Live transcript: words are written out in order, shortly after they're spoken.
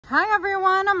Hi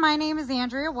everyone, my name is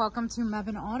Andrea. Welcome to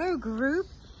mebaneautogroup.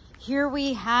 Here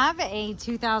we have a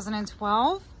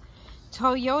 2012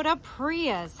 Toyota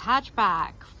Prius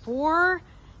hatchback,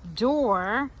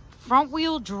 4-door,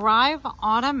 front-wheel drive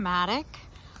automatic,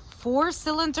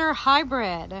 4-cylinder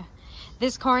hybrid.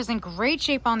 This car is in great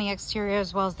shape on the exterior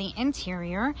as well as the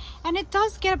interior, and it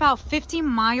does get about 50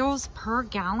 miles per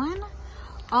gallon.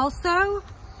 Also,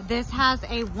 this has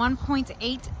a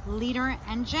 1.8 liter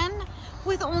engine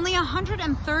with only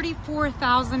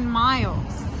 134,000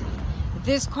 miles.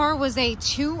 This car was a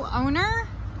 2-owner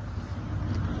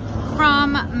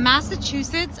from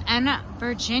Massachusetts and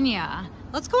Virginia.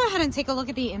 Let's go ahead and take a look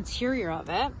at the interior of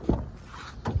it.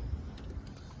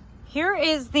 Here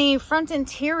is the front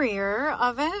interior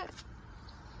of it,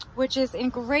 which is in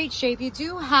great shape. You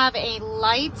do have a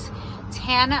light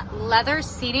tan leather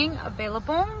seating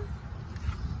available.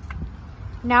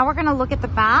 Now we're going to look at the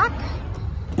back.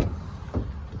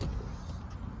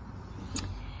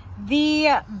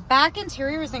 The back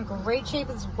interior is in great shape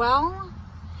as well.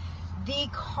 The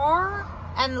car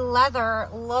and leather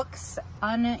looks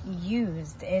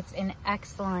unused. It's in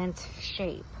excellent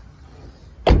shape.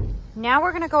 Now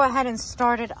we're going to go ahead and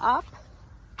start it up.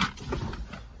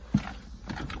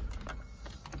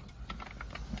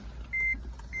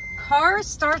 Car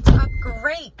starts up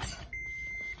great.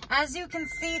 As you can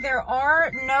see, there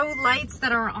are no lights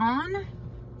that are on.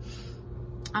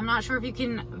 I'm not sure if you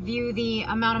can view the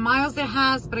amount of miles it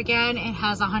has, but again, it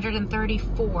has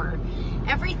 134.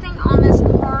 Everything on this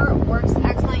car works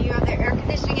excellent. You have the air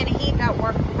conditioning and heat that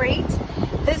work great.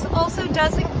 This also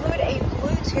does include a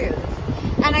Bluetooth.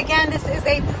 And again, this is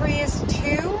a Prius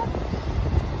II.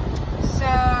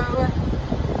 So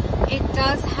it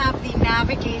does have the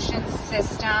navigation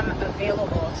system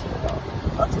available to you.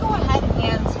 Let's go ahead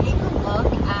and take a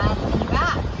look at the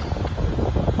back.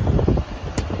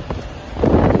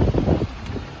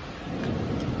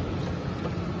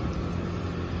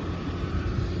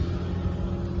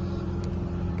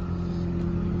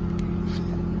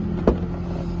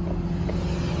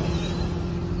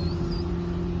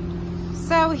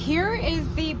 So here is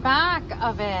the back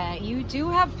of it. You do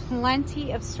have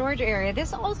plenty of storage area.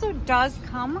 This also does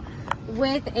come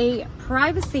with a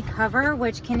privacy cover,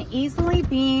 which can easily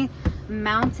be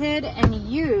mounted and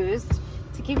used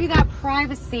to give you that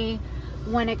privacy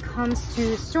when it comes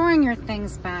to storing your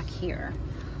things back here.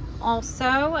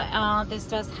 Also, this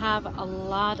does have a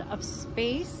lot of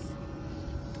space,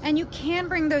 and you can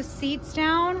bring those seats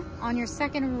down on your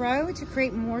second row to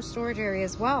create more storage area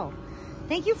as well.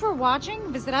 Thank you for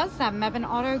watching. Visit us at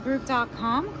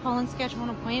mebaneautogroup.com. Call and schedule an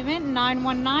appointment,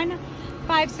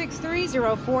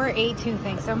 919-563-0482.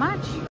 Thanks so much.